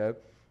years ago,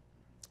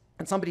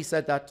 and somebody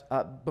said that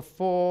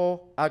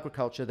before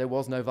agriculture, there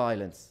was no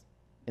violence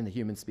in the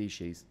human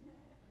species.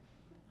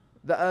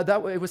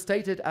 It was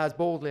stated as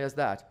baldly as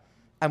that.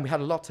 And we had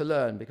a lot to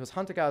learn, because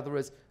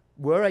hunter-gatherers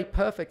were a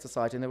perfect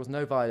society and there was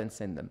no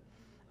violence in them.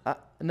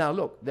 Now,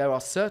 look, there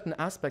are certain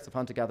aspects of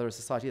hunter-gatherer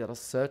society that are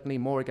certainly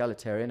more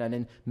egalitarian, and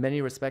in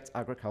many respects,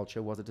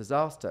 agriculture was a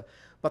disaster.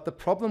 But the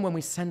problem when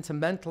we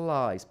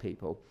sentimentalize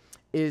people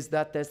is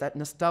that there's that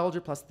nostalgia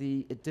plus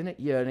the Edenic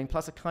yearning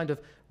plus a kind of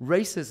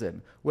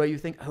racism where you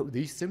think, oh,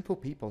 these simple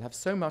people have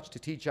so much to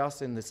teach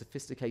us in the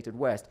sophisticated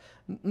West.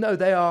 No,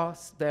 they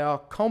are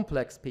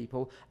complex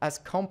people, as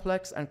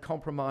complex and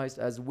compromised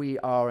as we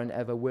are and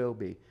ever will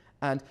be.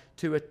 And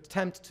to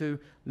attempt to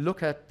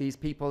look at these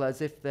people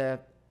as if they're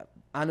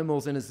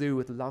animals in a zoo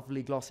with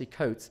lovely glossy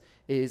coats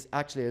is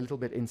actually a little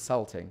bit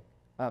insulting.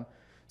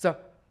 So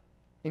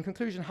in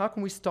conclusion, how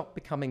can we stop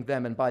becoming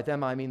them? And by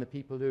them I mean the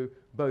people who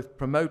both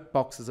promote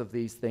boxes of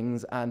these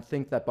things and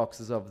think that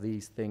boxes of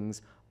these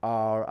things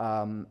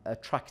are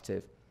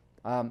attractive.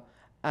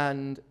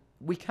 And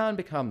we can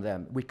become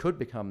them. We could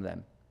become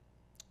them.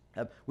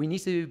 We need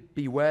to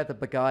beware the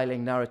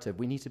beguiling narrative.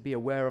 We need to be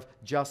aware of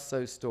just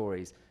so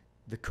stories.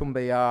 The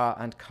kumbaya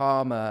and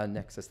karma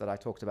nexus that I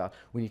talked about.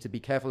 We need to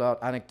be careful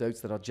about anecdotes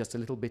that are just a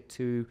little bit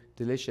too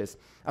delicious.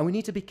 And we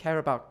need to be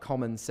careful about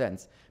common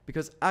sense,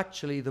 because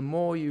actually the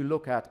more you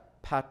look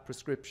at pat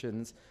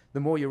prescriptions, the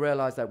more you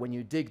realize that when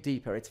you dig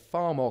deeper, it's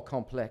far more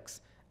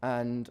complex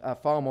and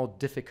far more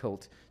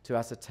difficult to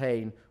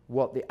ascertain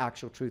what the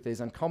actual truth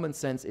is. And common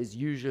sense is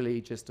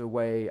usually just a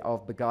way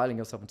of beguiling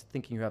yourself into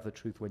thinking you have the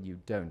truth when you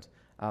don't.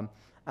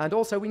 And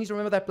also we need to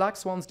remember that black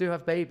swans do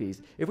have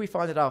babies. If we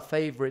find that our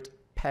favorite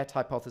pet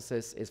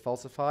hypothesis is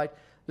falsified,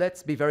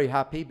 let's be very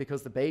happy,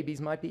 because the babies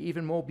might be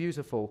even more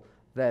beautiful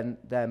than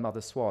their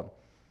mother swan.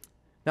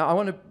 Now, I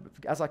want to,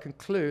 as I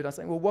conclude, I'm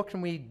saying, well, what can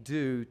we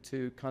do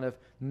to kind of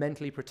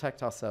mentally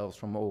protect ourselves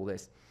from all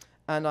this?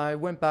 And I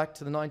went back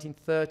to the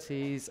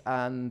 1930s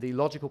and the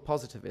logical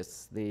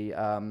positivists, the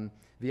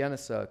Vienna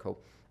Circle.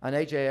 And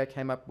AJA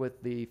came up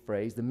with the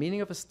phrase, the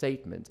meaning of a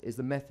statement is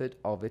the method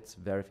of its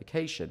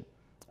verification.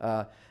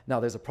 Now,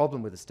 there's a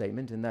problem with the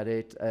statement in that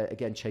it,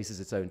 again, chases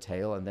its own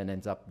tail and then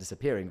ends up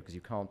disappearing because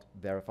you can't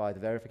verify the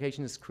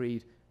verificationist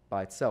creed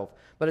by itself.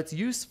 But it's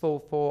useful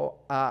for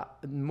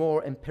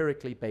more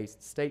empirically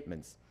based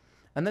statements.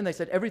 And then they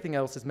said everything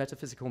else is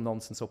metaphysical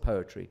nonsense or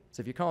poetry. So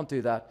if you can't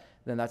do that,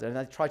 then that's... And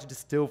they try to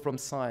distill from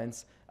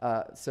science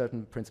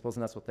certain principles,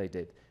 and that's what they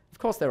did. Of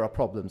course, there are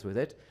problems with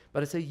it,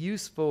 but it's a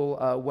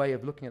useful way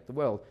of looking at the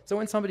world. So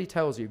when somebody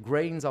tells you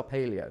grains are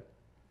paleo,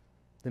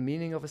 the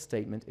meaning of a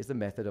statement is the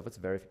method of its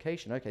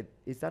verification. Okay,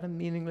 is that a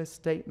meaningless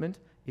statement?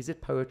 Is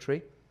it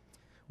poetry?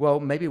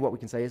 Well, maybe what we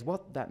can say is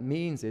what that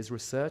means is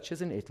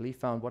researchers in Italy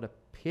found what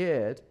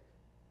appeared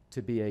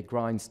to be a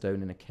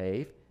grindstone in a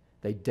cave.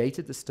 They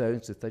dated the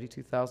stones to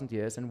 32,000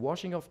 years, and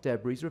washing off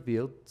debris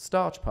revealed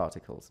starch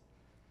particles.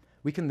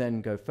 We can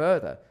then go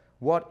further.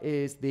 What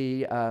is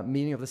the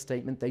meaning of the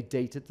statement? They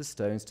dated the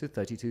stones to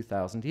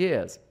 32,000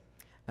 years.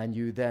 And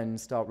you then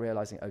start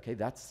realizing, okay,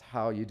 that's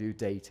how you do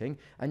dating.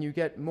 And you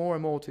get more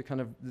and more to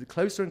kind of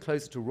closer and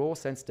closer to raw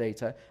sense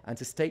data and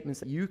to statements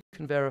that you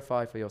can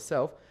verify for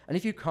yourself. And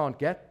if you can't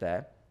get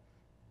there,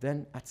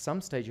 then at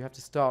some stage you have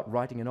to start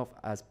writing it off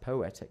as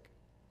poetic.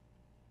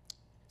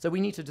 So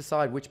we need to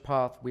decide which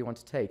path we want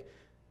to take.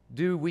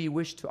 Do we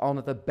wish to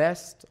honor the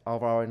best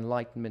of our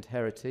Enlightenment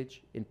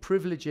heritage in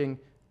privileging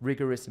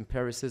rigorous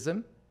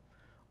empiricism?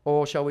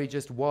 Or shall we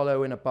just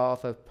wallow in a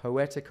bath of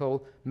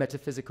poetical,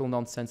 metaphysical,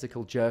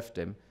 nonsensical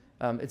jerfdom?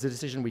 It's a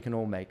decision we can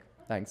all make.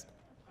 Thanks.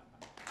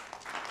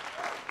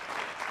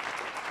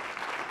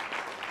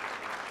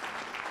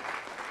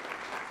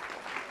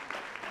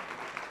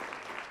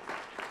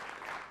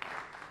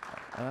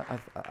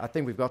 I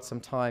think we've got some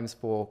times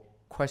for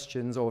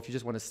questions, or if you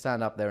just want to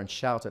stand up there and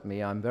shout at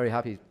me, I'm very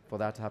happy for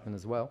that to happen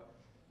as well.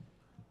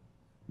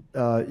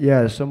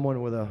 Yeah, as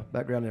someone with a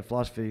background in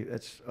philosophy,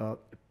 it's a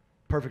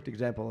perfect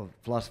example of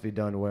philosophy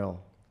done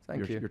well.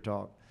 Thank you. Your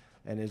talk.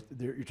 And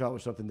your talk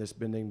was something that's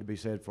been needing to be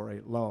said for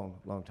a long,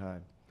 long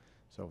time.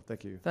 So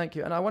thank you. Thank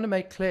you. And I want to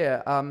make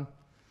clear, I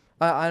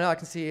know I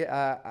can see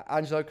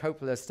Angelo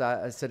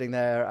Coppola sitting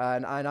there,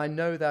 and I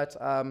know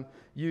that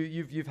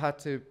you've had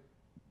to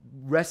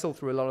wrestle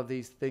through a lot of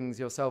these things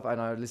yourself, and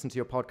I listened to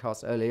your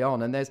podcast early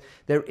on, and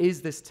there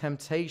is this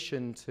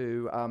temptation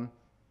to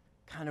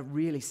kind of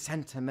really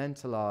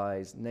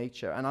sentimentalize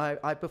nature, and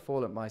I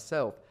befall it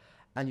myself.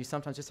 And you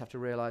sometimes just have to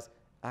realize,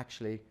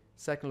 actually,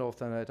 second law of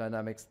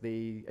thermodynamics,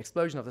 the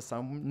explosion of the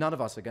sun, none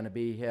of us are going to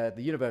be here,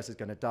 the universe is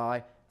going to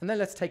die, and then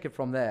let's take it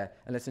from there,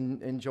 and let's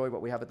enjoy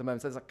what we have at the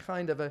moment. So there's a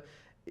kind of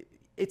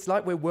it's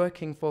like we're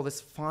working for this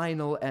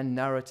final end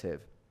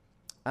narrative.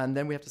 And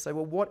then we have to say,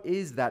 well, what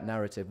is that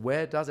narrative?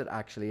 Where does it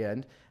actually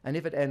end? And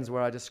if it ends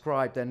where I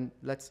described, then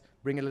let's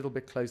bring it a little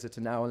bit closer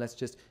to now, and let's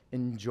just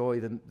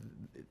enjoy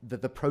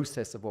the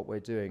process of what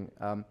we're doing.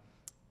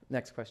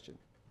 Next question.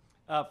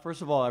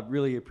 First of all, I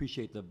really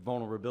appreciate the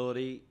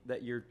vulnerability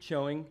that you're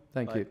showing.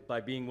 Thank you.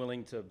 By being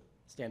willing to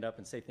stand up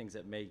and say things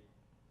that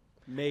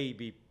may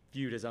be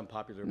viewed as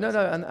unpopular. No,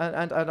 and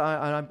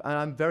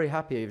I'm very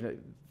happy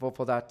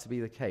for that to be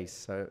the case.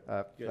 So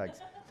thanks.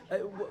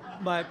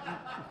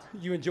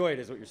 You enjoy it,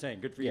 is what you're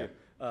saying. Good for you.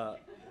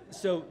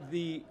 So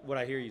what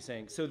I hear you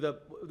saying. So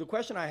the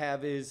question I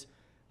have is,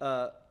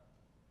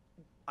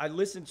 I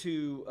listen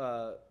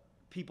to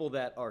people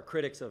that are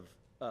critics of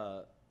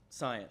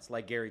science,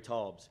 like Gary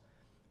Taubes,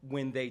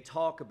 when they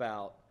talk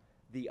about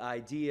the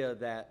idea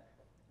that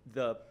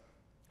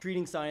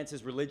treating science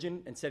as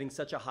religion and setting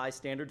such a high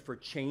standard for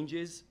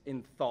changes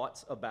in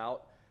thoughts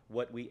about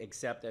what we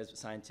accept as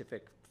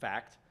scientific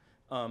fact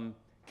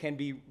can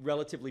be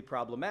relatively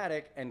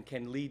problematic and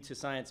can lead to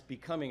science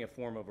becoming a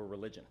form of a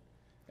religion.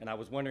 And I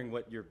was wondering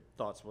what your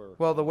thoughts were.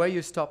 Well, the way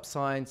you stop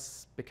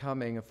science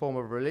becoming a form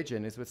of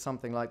religion is with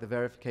something like the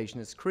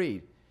verificationist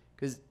creed.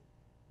 Because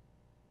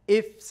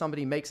if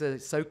somebody makes a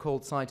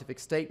so-called scientific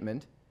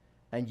statement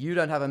and you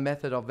don't have a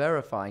method of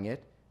verifying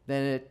it,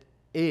 then it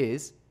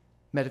is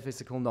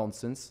metaphysical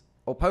nonsense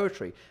or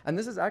poetry. And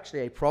this is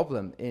actually a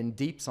problem in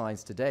deep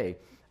science today.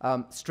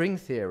 String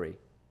theory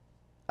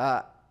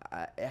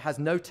it has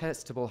no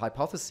testable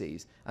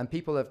hypotheses, and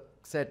people have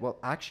said, well,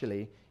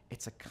 actually,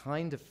 it's a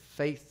kind of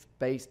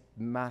faith-based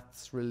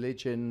maths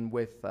religion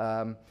with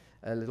a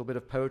little bit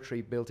of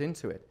poetry built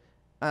into it.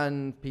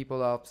 And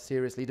people are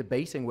seriously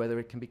debating whether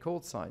it can be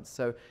called science.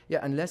 So, yeah,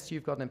 unless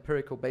you've got an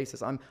empirical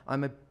basis, I'm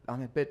a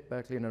bit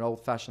Berkeley and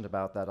old-fashioned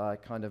about that.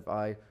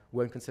 I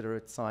won't consider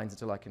it science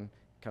until I can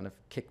kind of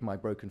kick my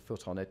broken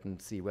foot on it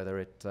and see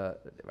whether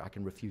I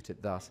can refute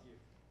it thus.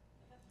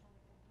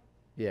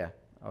 Yeah,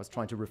 I was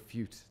trying to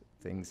refute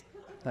things.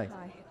 Thanks.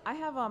 Hi. I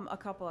have a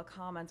couple of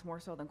comments more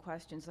so than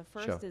questions. The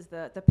first Sure. is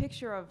the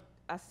picture of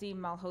Asim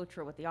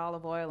Malhotra with the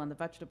olive oil and the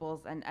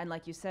vegetables, and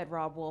like you said,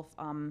 Rob Wolf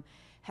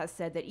has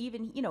said that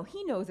even,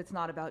 he knows it's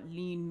not about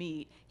lean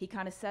meat. He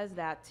kind of says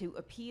that to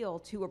appeal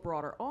to a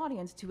broader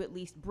audience, to at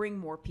least bring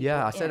more people Yeah,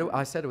 in.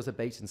 I said it was a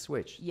bait and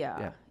switch.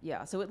 Yeah.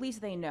 So at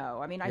least they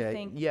know. I mean, I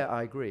think. Yeah,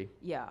 I agree.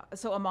 Yeah.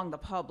 So among the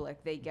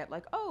public, they get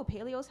like, oh,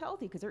 paleo's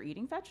healthy because they're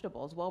eating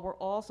vegetables. Well, we're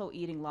also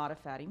eating a lot of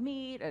fatty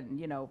meat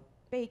and,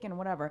 bacon and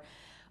whatever.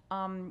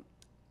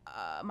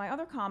 My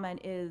other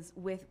comment is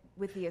with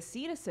the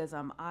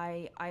asceticism,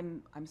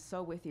 I'm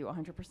so with you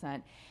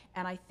 100%.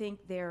 And I think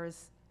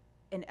there's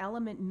an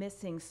element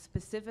missing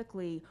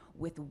specifically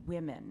with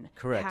women.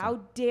 Correct.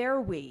 How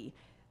dare we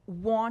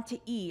want to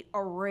eat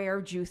a rare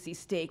juicy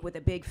steak with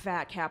a big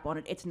fat cap on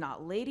it? It's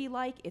not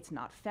ladylike, it's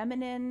not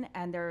feminine,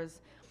 and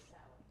there's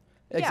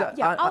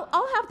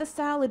I'll have the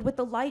salad with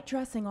the light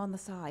dressing on the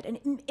side.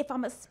 And if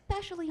I'm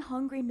especially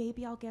hungry,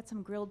 maybe I'll get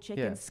some grilled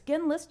chicken,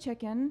 skinless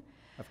chicken.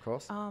 Of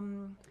course.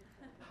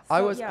 I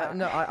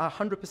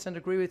 100%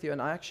 agree with you.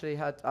 And I actually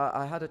had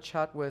a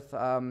chat with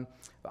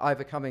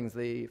Ivor Cummings,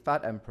 the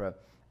fat emperor,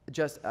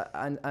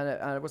 and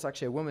it was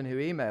actually a woman who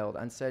emailed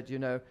and said,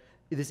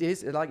 this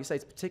is, like you say,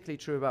 it's particularly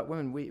true about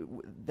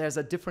women. There's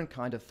a different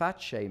kind of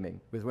fat shaming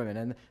with women.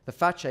 And the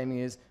fat shaming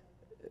is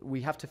we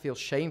have to feel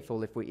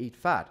shameful if we eat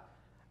fat.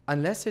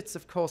 Unless it's,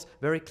 of course,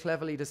 very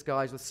cleverly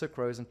disguised with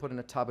sucrose and put in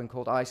a tub and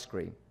called ice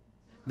cream.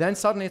 Then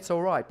suddenly it's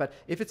all right. But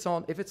if it's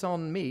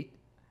on meat,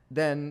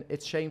 then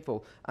it's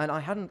shameful. And I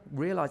hadn't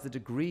realized the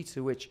degree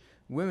to which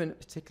women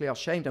particularly are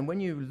shamed. And when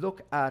you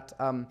look at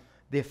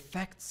the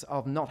effects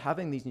of not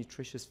having these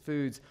nutritious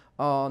foods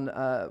on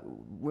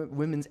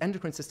women's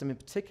endocrine system in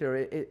particular,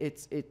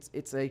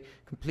 it's a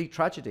complete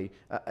tragedy.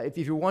 If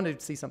you wanted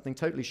to see something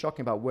totally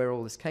shocking about where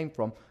all this came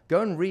from,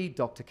 go and read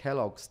Dr.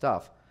 Kellogg's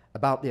stuff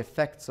about the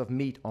effects of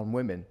meat on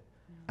women.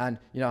 And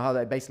how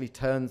that basically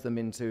turns them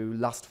into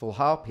lustful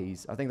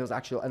harpies. I think there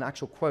was an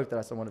actual quote that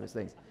I saw in one of his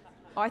things.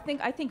 I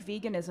think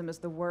veganism is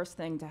the worst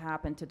thing to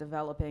happen to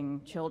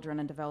developing children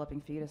and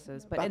developing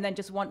fetuses. But and then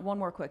just one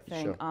more quick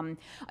thing. Sure.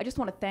 I just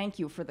want to thank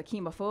you for the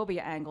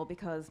chemophobia angle,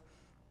 because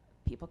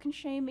people can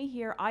shame me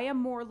here. I am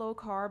more low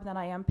carb than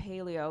I am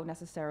paleo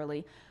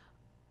necessarily.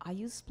 I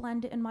use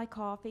Splenda in my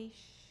coffee.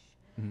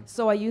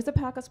 So I use a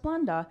pack of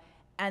Splenda.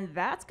 And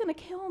that's going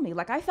to kill me.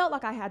 Like, I felt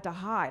like I had to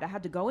hide. I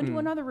had to go into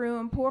another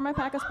room, pour my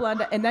pack of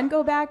Splenda, and then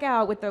go back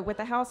out with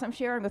the house I'm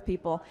sharing with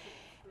people.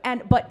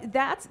 But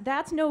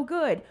that's no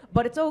good.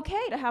 But it's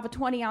okay to have a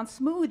 20-ounce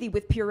smoothie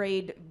with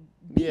pureed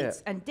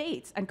beets and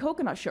dates and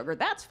coconut sugar.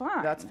 That's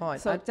fine. That's fine.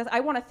 So I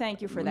want to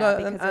thank you for that.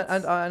 No,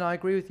 and I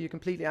agree with you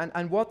completely.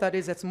 And what that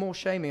is, that's more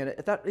shaming. And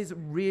that is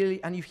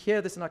really, and you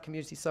hear this in our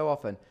community so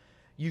often,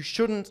 you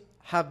shouldn't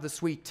have the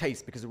sweet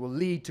taste because it will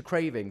lead to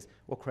cravings.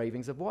 Well,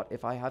 cravings of what?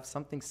 If I have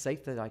something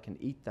safe that I can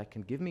eat that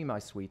can give me my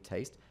sweet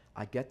taste,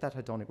 I get that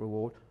hedonic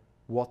reward.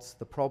 What's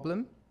the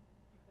problem?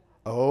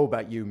 Oh,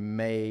 but you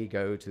may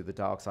go to the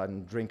dark side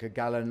and drink a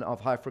gallon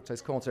of high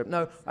fructose corn syrup.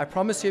 No, I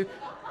promise you,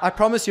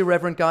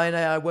 Reverend Guy,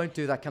 I won't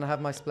do that. Can I have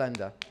my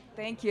Splenda?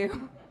 Thank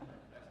you.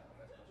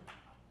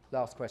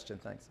 Last question,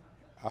 thanks.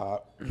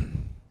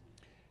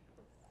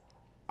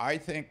 I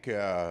think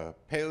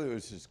paleo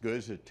is as good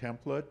as a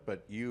template,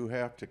 but you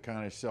have to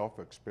kind of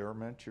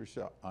self-experiment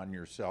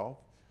yourself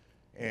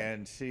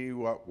and see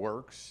what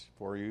works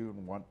for you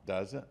and what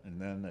doesn't,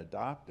 and then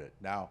adopt it.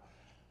 Now,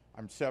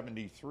 I'm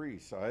 73,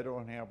 so I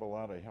don't have a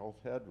lot of health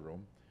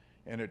headroom,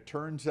 and it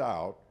turns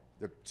out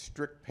that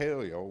strict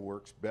paleo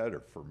works better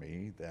for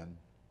me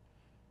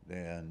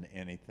than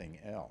anything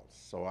else.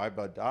 So I've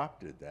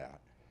adopted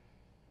that,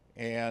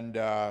 and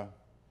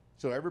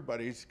so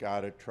everybody's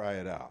got to try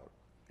it out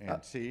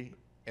and see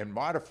and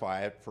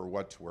modify it for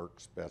what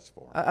works best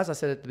for them. As I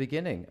said at the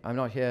beginning, I'm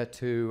not here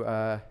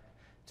to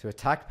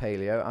attack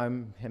paleo.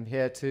 I'm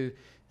here to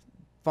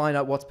find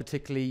out what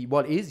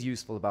is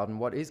useful about it and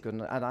what is good.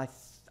 And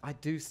I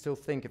do still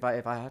think if I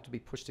have to be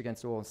pushed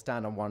against the wall and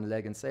stand on one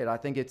leg and say it, I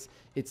think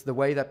it's the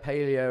way that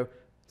paleo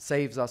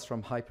saves us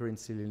from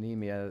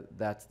hyperinsulinemia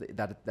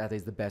that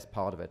is the best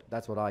part of it.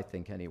 That's what I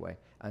think anyway.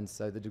 And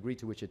so the degree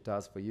to which it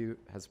does for you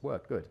has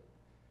worked. Good.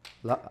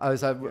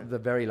 The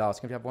very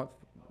last. Can we have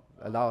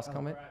a last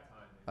comment?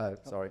 Oh,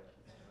 sorry.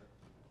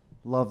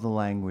 Love the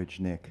language,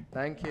 Nick.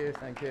 Thank you.